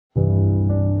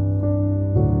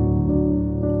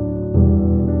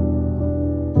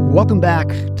Welcome back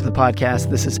to the podcast.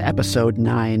 This is episode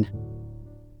 9.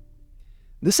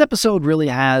 This episode really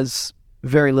has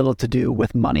very little to do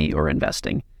with money or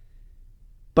investing,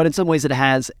 but in some ways it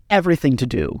has everything to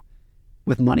do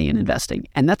with money and investing.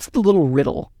 And that's the little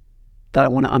riddle that I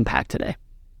want to unpack today.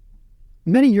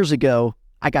 Many years ago,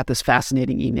 I got this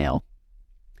fascinating email.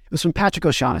 It was from Patrick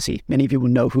O'Shaughnessy. Many of you will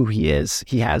know who he is.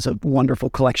 He has a wonderful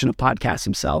collection of podcasts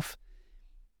himself.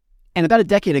 And about a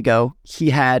decade ago,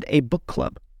 he had a book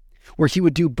club where he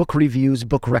would do book reviews,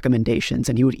 book recommendations,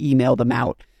 and he would email them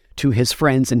out to his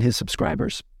friends and his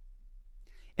subscribers.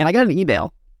 And I got an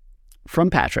email from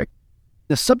Patrick.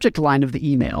 The subject line of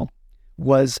the email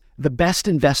was the best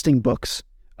investing books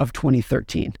of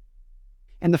 2013.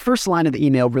 And the first line of the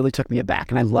email really took me aback,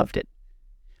 and I loved it.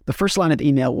 The first line of the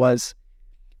email was,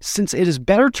 since it is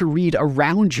better to read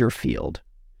around your field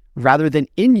rather than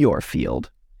in your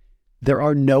field, there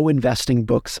are no investing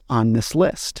books on this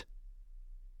list.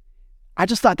 I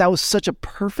just thought that was such a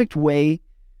perfect way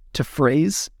to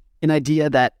phrase an idea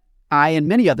that I and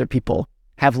many other people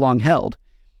have long held,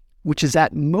 which is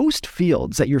that most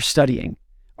fields that you're studying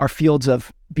are fields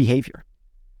of behavior.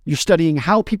 You're studying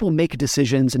how people make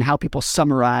decisions and how people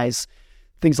summarize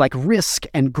things like risk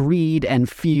and greed and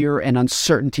fear and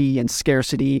uncertainty and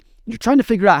scarcity. You're trying to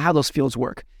figure out how those fields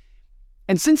work.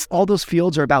 And since all those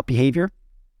fields are about behavior,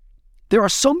 there are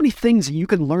so many things that you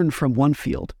can learn from one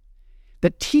field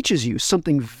that teaches you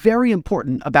something very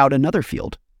important about another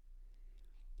field.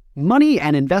 Money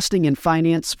and investing in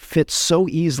finance fit so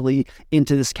easily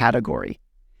into this category.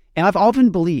 And I've often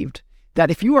believed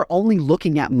that if you are only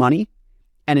looking at money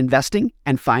and investing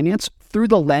and finance through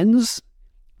the lens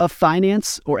of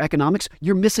finance or economics,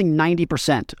 you're missing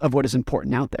 90% of what is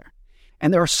important out there.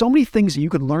 And there are so many things that you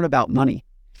could learn about money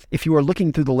if you are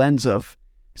looking through the lens of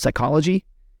psychology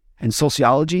and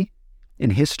sociology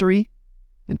and history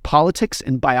and politics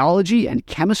and biology and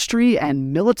chemistry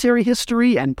and military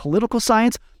history and political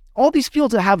science. All these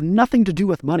fields that have nothing to do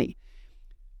with money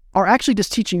are actually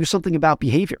just teaching you something about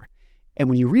behavior. And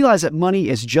when you realize that money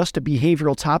is just a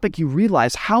behavioral topic, you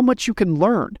realize how much you can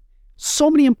learn. So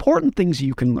many important things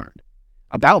you can learn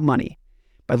about money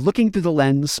by looking through the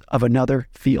lens of another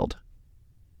field.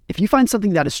 If you find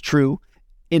something that is true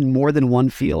in more than one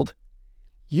field,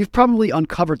 you've probably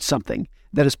uncovered something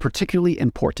that is particularly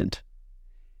important.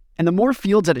 And the more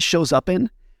fields that it shows up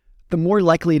in, the more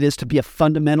likely it is to be a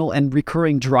fundamental and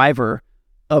recurring driver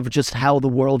of just how the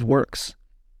world works.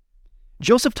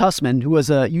 Joseph Tussman, who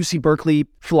was a UC Berkeley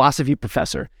philosophy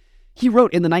professor, he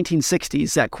wrote in the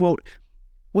 1960s that, quote,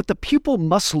 what the pupil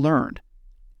must learn,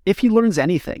 if he learns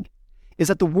anything, is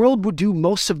that the world will do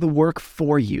most of the work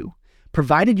for you,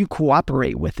 provided you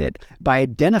cooperate with it by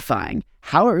identifying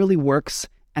how it really works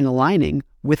and aligning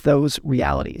with those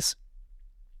realities.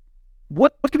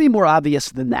 What could be more obvious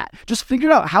than that? Just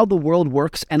figure out how the world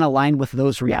works and align with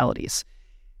those realities.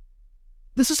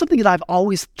 This is something that I've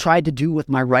always tried to do with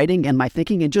my writing and my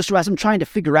thinking, and just as I'm trying to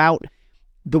figure out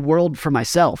the world for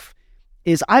myself,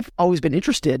 is I've always been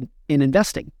interested in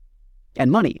investing and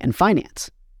money and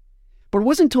finance. But it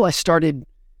wasn't until I started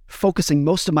focusing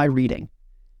most of my reading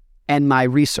and my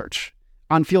research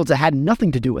on fields that had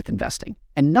nothing to do with investing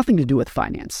and nothing to do with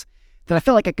finance that I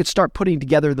felt like I could start putting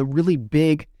together the really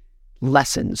big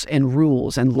lessons and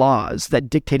rules and laws that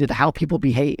dictated how people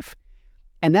behave.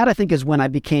 And that, I think, is when I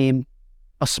became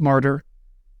a smarter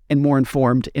and more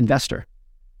informed investor.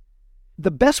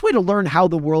 The best way to learn how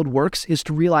the world works is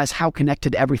to realize how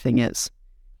connected everything is.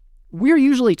 We're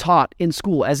usually taught in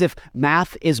school as if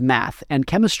math is math and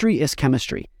chemistry is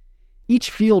chemistry.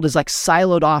 Each field is like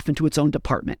siloed off into its own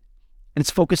department, and it's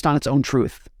focused on its own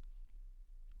truth.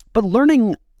 But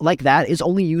learning like that is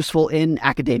only useful in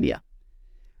academia.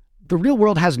 The real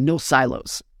world has no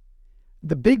silos.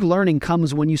 The big learning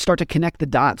comes when you start to connect the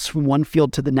dots from one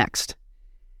field to the next.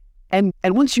 And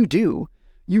once you do,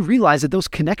 you realize that those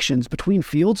connections between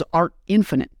fields are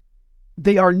infinite.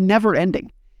 They are never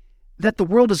ending. That the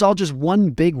world is all just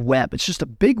one big web. It's just a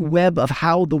big web of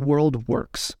how the world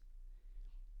works.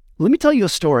 Let me tell you a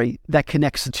story that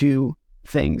connects the two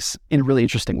things in a really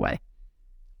interesting way.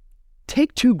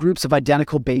 Take two groups of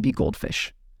identical baby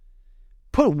goldfish.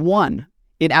 Put one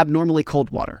in abnormally cold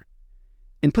water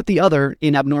and put the other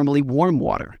in abnormally warm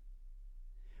water.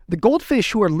 The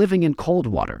goldfish who are living in cold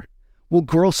water will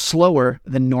grow slower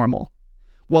than normal,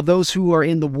 while those who are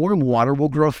in the warm water will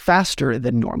grow faster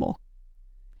than normal.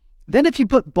 Then if you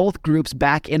put both groups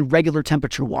back in regular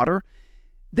temperature water,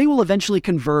 they will eventually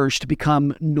converge to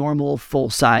become normal,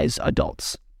 full-size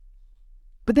adults.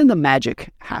 But then the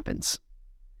magic happens.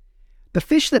 The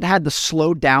fish that had the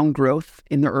slowed down growth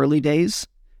in the early days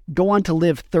go on to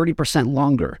live 30%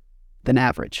 longer than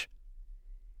average.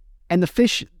 And the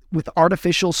fish with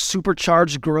artificial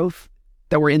supercharged growth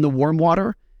that were in the warm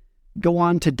water go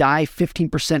on to die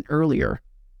 15% earlier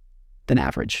than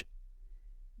average.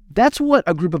 That's what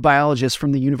a group of biologists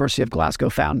from the University of Glasgow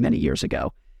found many years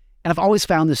ago. And I've always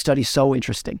found this study so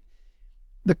interesting.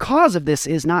 The cause of this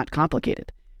is not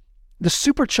complicated. The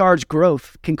supercharged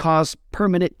growth can cause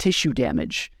permanent tissue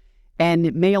damage, and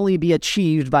it may only be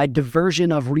achieved by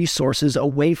diversion of resources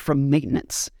away from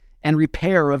maintenance and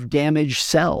repair of damaged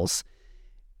cells.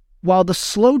 While the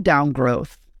slowed down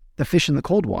growth, the fish in the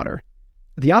cold water,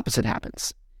 the opposite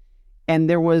happens. And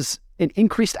there was an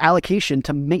increased allocation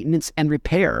to maintenance and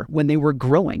repair when they were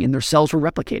growing and their cells were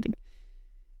replicating.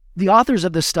 The authors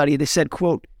of this study, they said,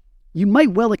 quote, "You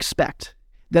might well expect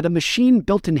that a machine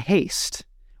built in haste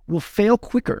will fail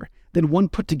quicker than one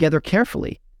put together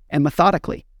carefully and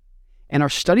methodically. And our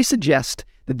study suggests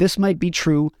that this might be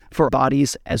true for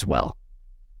bodies as well."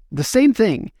 The same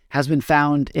thing has been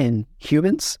found in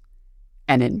humans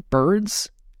and in birds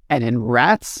and in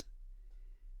rats.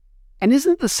 And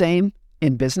isn't it the same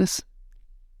in business?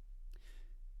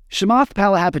 Chamath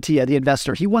Palihapitiya, the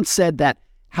investor, he once said that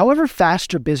however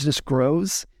fast your business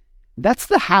grows, that's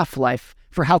the half-life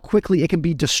for how quickly it can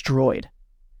be destroyed.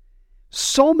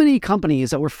 So many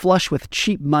companies that were flush with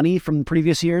cheap money from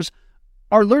previous years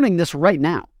are learning this right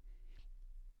now.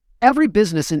 Every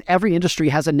business in every industry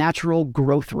has a natural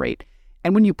growth rate.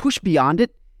 And when you push beyond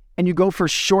it and you go for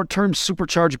short-term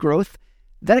supercharged growth,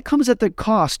 that comes at the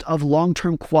cost of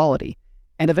long-term quality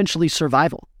and eventually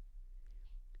survival.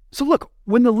 So look,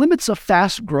 when the limits of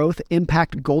fast growth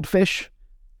impact goldfish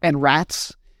and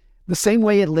rats, the same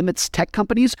way it limits tech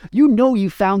companies, you know you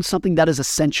found something that is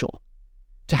essential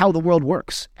to how the world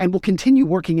works and will continue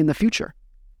working in the future.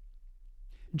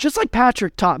 Just like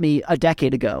Patrick taught me a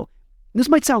decade ago, this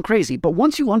might sound crazy, but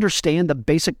once you understand the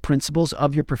basic principles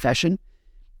of your profession,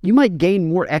 you might gain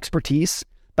more expertise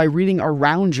by reading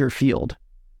around your field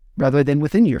rather than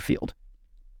within your field.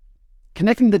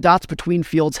 Connecting the dots between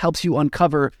fields helps you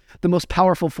uncover the most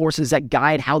powerful forces that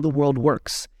guide how the world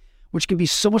works, which can be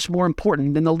so much more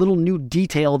important than the little new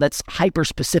detail that's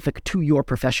hyper-specific to your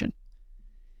profession.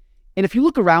 And if you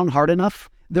look around hard enough,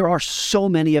 there are so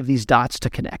many of these dots to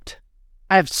connect.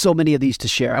 I have so many of these to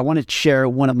share. I want to share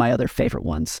one of my other favorite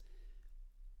ones.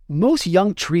 Most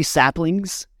young tree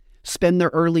saplings spend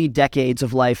their early decades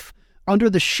of life under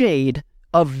the shade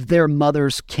of their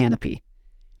mother's canopy.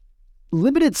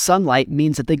 Limited sunlight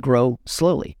means that they grow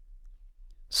slowly.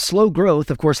 Slow growth,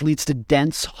 of course, leads to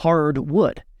dense, hard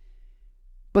wood.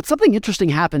 But something interesting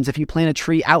happens if you plant a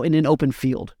tree out in an open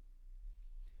field.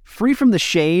 Free from the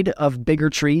shade of bigger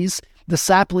trees, the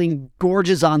sapling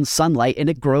gorges on sunlight and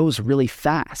it grows really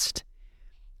fast.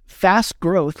 Fast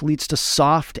growth leads to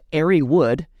soft, airy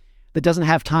wood that doesn't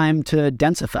have time to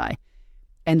densify.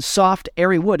 And soft,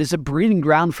 airy wood is a breeding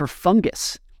ground for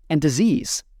fungus and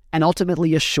disease, and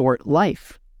ultimately a short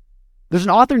life. There's an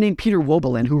author named Peter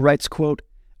Woebelin who writes, quote,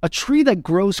 "A tree that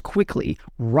grows quickly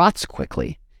rots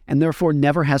quickly and therefore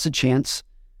never has a chance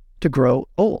to grow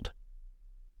old."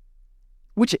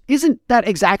 Which isn't that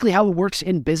exactly how it works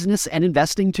in business and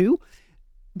investing too?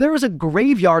 There is a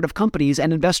graveyard of companies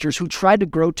and investors who try to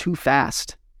grow too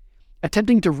fast,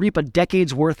 attempting to reap a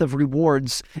decade's worth of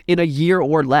rewards in a year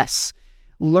or less,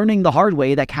 learning the hard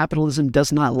way that capitalism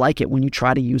does not like it when you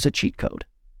try to use a cheat code.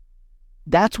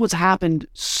 That's what's happened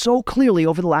so clearly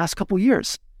over the last couple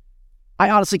years. I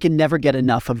honestly can never get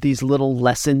enough of these little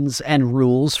lessons and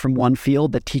rules from one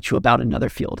field that teach you about another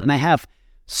field. And I have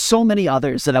so many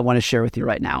others that I want to share with you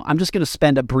right now. I'm just going to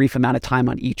spend a brief amount of time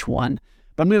on each one,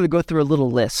 but I'm going to go through a little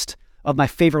list of my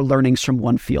favorite learnings from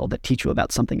one field that teach you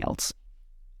about something else.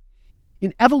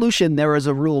 In evolution, there is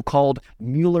a rule called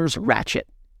Mueller's ratchet.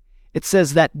 It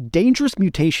says that dangerous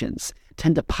mutations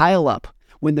tend to pile up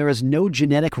when there is no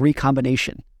genetic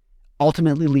recombination,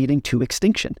 ultimately leading to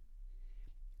extinction.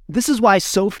 This is why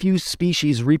so few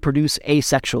species reproduce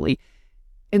asexually.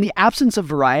 In the absence of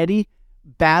variety,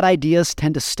 bad ideas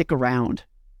tend to stick around,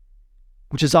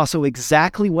 which is also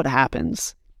exactly what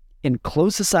happens in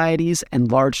closed societies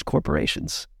and large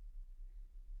corporations.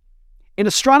 In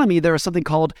astronomy, there is something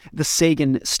called the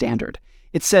Sagan standard.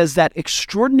 It says that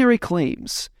extraordinary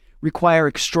claims require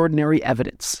extraordinary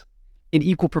evidence in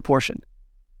equal proportion.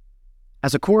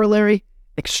 As a corollary,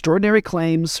 extraordinary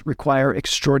claims require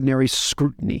extraordinary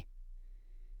scrutiny.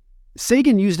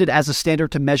 Sagan used it as a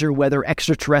standard to measure whether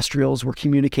extraterrestrials were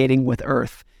communicating with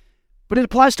Earth, but it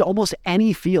applies to almost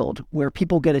any field where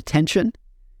people get attention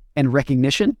and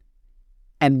recognition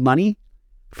and money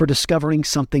for discovering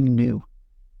something new.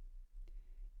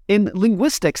 In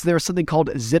linguistics, there is something called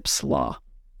Zipf's law.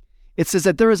 It says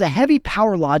that there is a heavy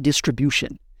power law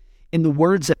distribution in the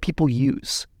words that people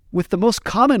use, with the most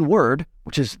common word,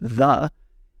 which is the,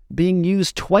 being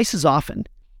used twice as often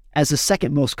as the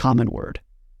second most common word,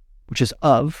 which is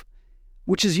of,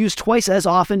 which is used twice as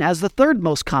often as the third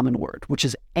most common word, which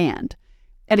is and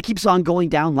it keeps on going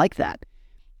down like that.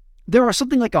 There are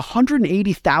something like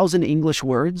 180,000 English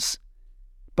words,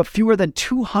 but fewer than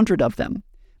 200 of them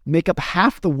make up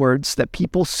half the words that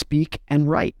people speak and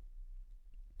write.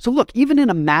 So look, even in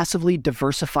a massively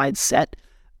diversified set,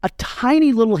 a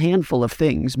tiny little handful of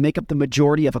things make up the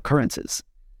majority of occurrences.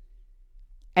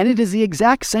 And it is the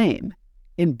exact same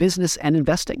in business and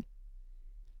investing.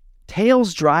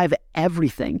 Tails drive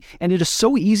everything, and it is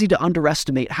so easy to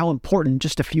underestimate how important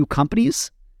just a few companies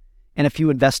and a few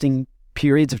investing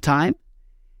periods of time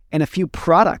and a few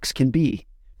products can be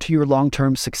to your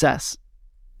long-term success.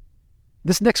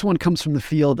 This next one comes from the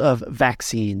field of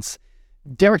vaccines.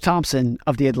 Derek Thompson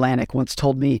of The Atlantic once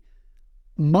told me,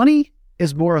 money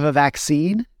is more of a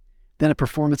vaccine than a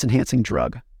performance-enhancing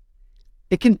drug.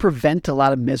 It can prevent a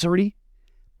lot of misery,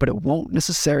 but it won't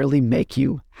necessarily make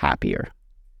you happier.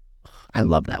 I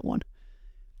love that one.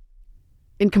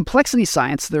 In complexity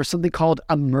science, there's something called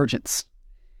emergence.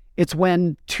 It's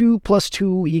when 2 +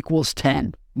 2 =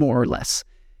 10, more or less.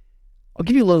 I'll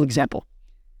give you a little example.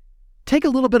 Take a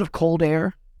little bit of cold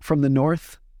air from the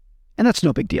north, and that's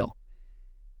no big deal.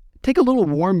 Take a little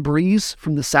warm breeze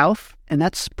from the south, and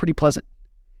that's pretty pleasant.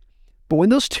 But when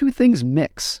those two things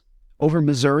mix over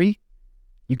Missouri,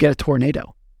 you get a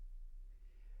tornado.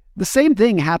 The same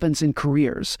thing happens in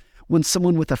careers. When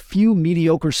someone with a few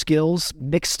mediocre skills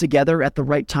mixed together at the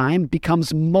right time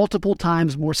becomes multiple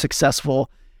times more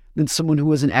successful than someone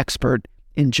who is an expert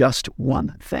in just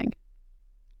one thing.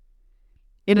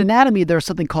 In anatomy, there's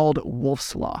something called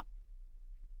Wolff's Law.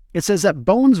 It says that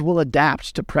bones will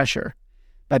adapt to pressure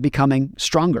by becoming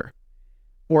stronger,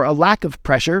 or a lack of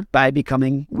pressure by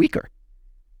becoming weaker.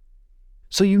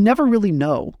 So you never really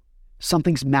know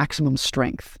something's maximum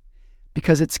strength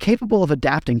because it's capable of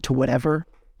adapting to whatever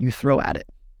you throw at it.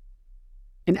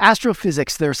 In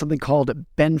astrophysics, there's something called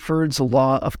Benford's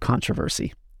Law of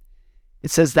Controversy.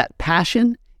 It says that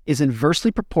passion is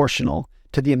inversely proportional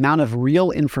to the amount of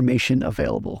real information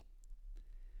available.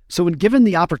 So when given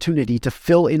the opportunity to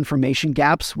fill information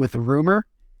gaps with rumor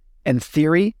and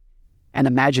theory and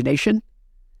imagination,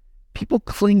 people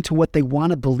cling to what they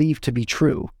want to believe to be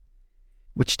true,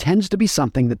 which tends to be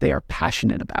something that they are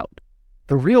passionate about.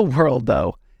 The real world,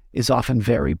 though, is often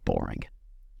very boring.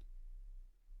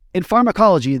 In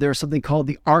pharmacology, there's something called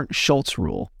the Arndt-Schultz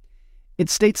rule. It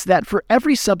states that for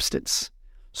every substance,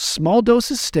 small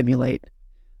doses stimulate,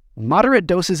 moderate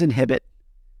doses inhibit,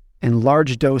 and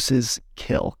large doses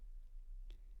kill.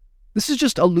 This is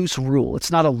just a loose rule.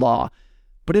 It's not a law,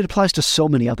 but it applies to so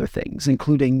many other things,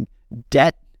 including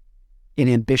debt and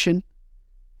ambition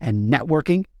and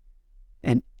networking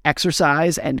and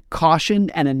exercise and caution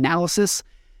and analysis.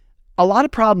 A lot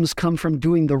of problems come from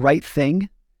doing the right thing,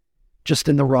 just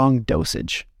in the wrong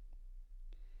dosage.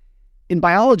 In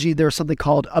biology, there's something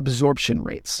called absorption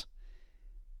rates.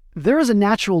 There is a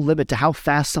natural limit to how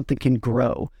fast something can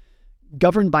grow,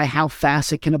 governed by how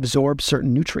fast it can absorb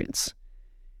certain nutrients.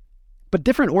 But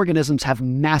different organisms have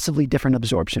massively different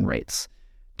absorption rates,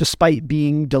 despite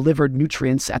being delivered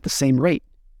nutrients at the same rate.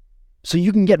 So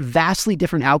you can get vastly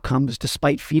different outcomes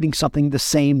despite feeding something the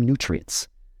same nutrients.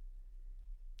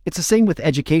 It's the same with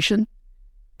education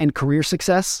and career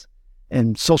success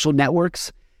and social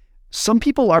networks. Some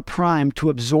people are primed to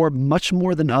absorb much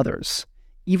more than others,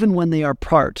 even when they are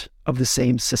part of the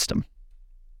same system.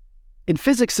 In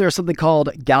physics, there's something called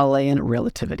Galilean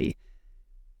relativity.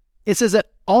 It says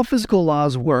that all physical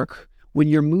laws work when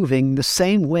you're moving the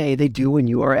same way they do when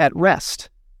you are at rest,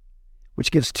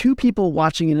 which gives two people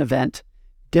watching an event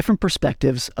different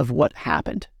perspectives of what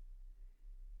happened.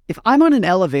 If I'm on an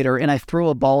elevator and I throw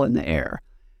a ball in the air,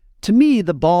 to me,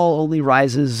 the ball only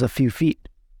rises a few feet.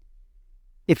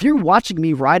 If you're watching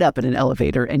me ride up in an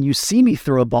elevator and you see me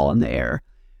throw a ball in the air,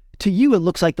 to you it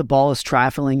looks like the ball is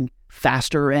traveling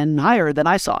faster and higher than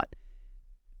I saw it.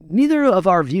 Neither of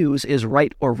our views is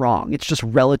right or wrong. It's just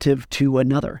relative to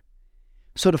another.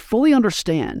 So to fully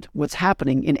understand what's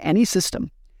happening in any system,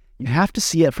 you have to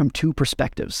see it from two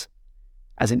perspectives,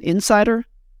 as an insider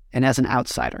and as an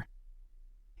outsider.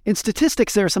 In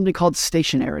statistics, there is something called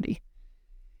stationarity.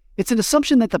 It's an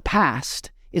assumption that the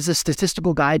past is a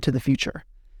statistical guide to the future,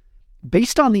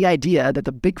 based on the idea that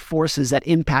the big forces that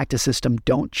impact a system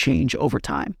don't change over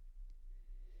time.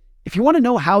 If you want to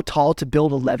know how tall to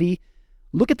build a levee,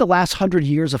 look at the last 100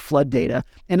 years of flood data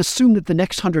and assume that the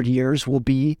next 100 years will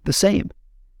be the same.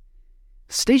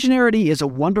 Stationarity is a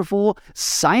wonderful,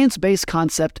 science-based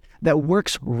concept that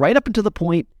works right up until the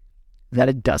point that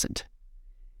it doesn't.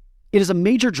 It is a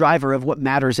major driver of what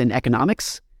matters in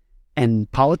economics and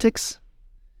politics.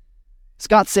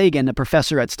 Scott Sagan, a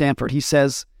professor at Stanford, he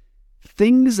says,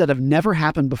 "Things that have never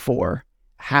happened before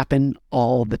happen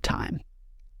all the time."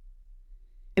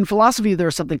 In philosophy, there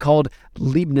is something called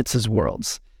Leibniz's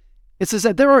worlds. It says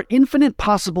that there are infinite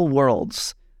possible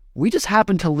worlds. We just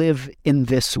happen to live in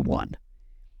this one.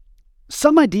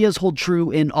 Some ideas hold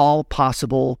true in all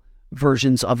possible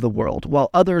versions of the world, while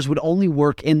others would only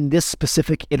work in this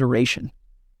specific iteration.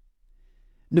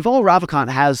 Naval Ravikant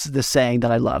has this saying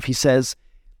that I love. He says,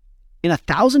 "In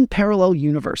 1,000 parallel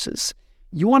universes,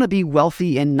 you want to be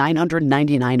wealthy in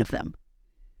 999 of them.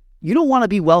 You don't want to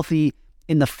be wealthy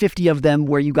in the 50 of them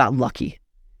where you got lucky.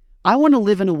 I want to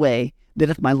live in a way that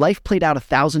if my life played out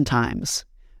 1,000 times,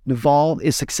 Naval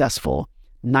is successful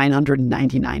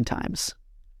 999 times."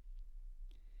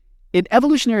 In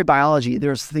evolutionary biology,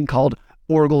 there's a thing called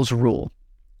Orgel's rule.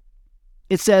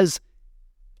 It says,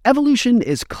 evolution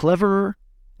is cleverer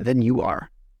than you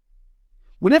are.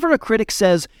 Whenever a critic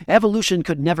says evolution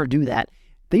could never do that,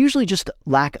 they usually just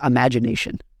lack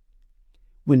imagination.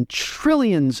 When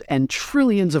trillions and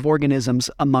trillions of organisms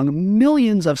among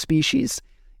millions of species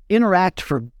interact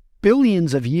for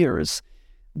billions of years,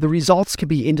 the results can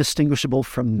be indistinguishable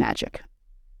from magic.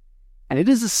 And it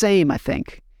is the same, I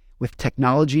think, with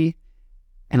technology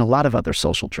and a lot of other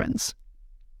social trends.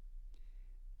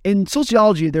 In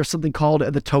sociology, there's something called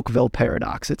the Tocqueville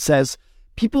paradox. It says,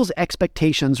 people's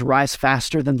expectations rise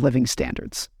faster than living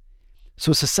standards.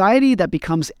 So a society that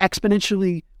becomes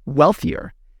exponentially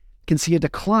wealthier can see a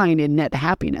decline in net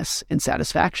happiness and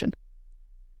satisfaction.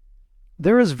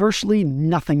 There is virtually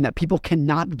nothing that people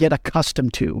cannot get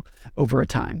accustomed to over a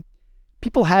time.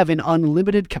 People have an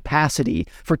unlimited capacity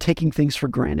for taking things for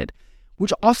granted,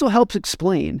 which also helps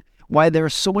explain why there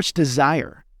is so much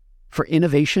desire for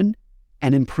innovation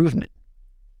and improvement.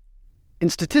 In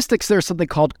statistics, there's something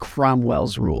called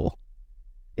Cromwell's rule.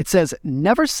 It says,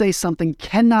 never say something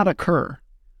cannot occur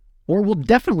or will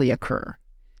definitely occur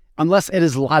unless it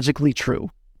is logically true,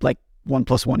 like 1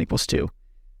 + 1 = 2.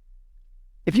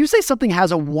 If you say something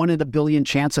has a 1 in a billion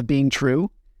chance of being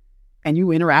true, and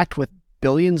you interact with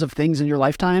billions of things in your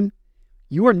lifetime,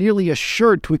 you are nearly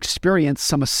assured to experience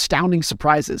some astounding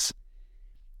surprises.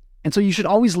 And so you should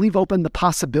always leave open the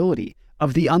possibility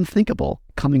of the unthinkable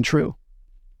coming true.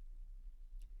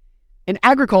 In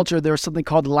agriculture, there is something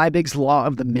called Liebig's law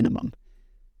of the minimum.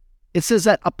 It says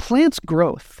that a plant's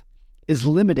growth is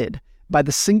limited by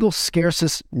the single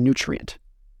scarcest nutrient,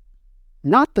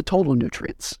 not the total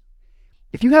nutrients.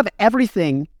 If you have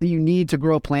everything that you need to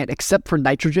grow a plant except for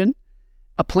nitrogen,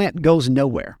 a plant goes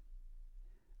nowhere.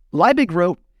 Liebig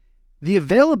wrote, the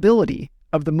availability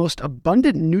of the most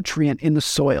abundant nutrient in the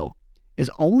soil is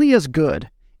only as good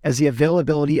as the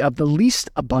availability of the least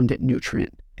abundant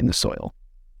nutrient in the soil.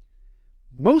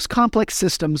 Most complex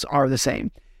systems are the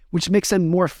same, which makes them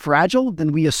more fragile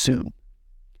than we assume.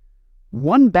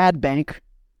 One bad bank,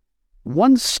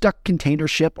 one stuck container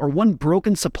ship, or one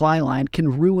broken supply line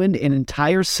can ruin an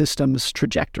entire system's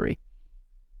trajectory.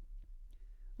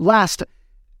 Last,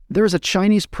 there is a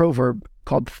Chinese proverb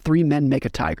called 3 men make a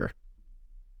tiger.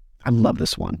 I love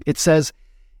this one. It says,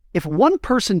 if one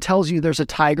person tells you there's a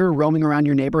tiger roaming around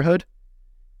your neighborhood,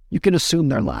 you can assume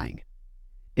they're lying.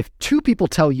 If 2 people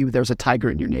tell you there's a tiger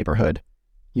in your neighborhood,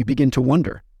 you begin to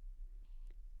wonder.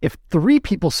 If 3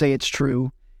 people say it's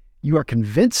true, you are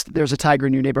convinced there's a tiger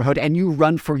in your neighborhood and you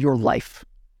run for your life.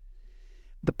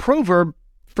 The proverb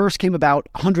first came about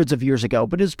hundreds of years ago,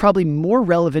 but is probably more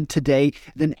relevant today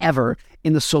than ever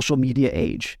in the social media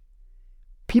age.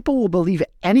 People will believe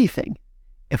anything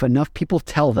if enough people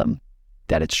tell them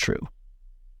that it's true.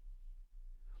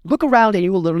 Look around and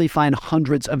you will literally find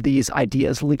hundreds of these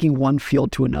ideas linking one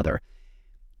field to another.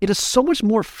 It is so much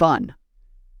more fun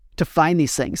to find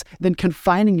these things than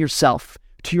confining yourself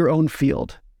to your own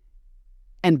field.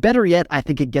 And better yet, I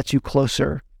think it gets you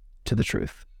closer to the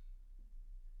truth.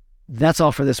 That's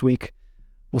all for this week.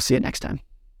 We'll see you next time.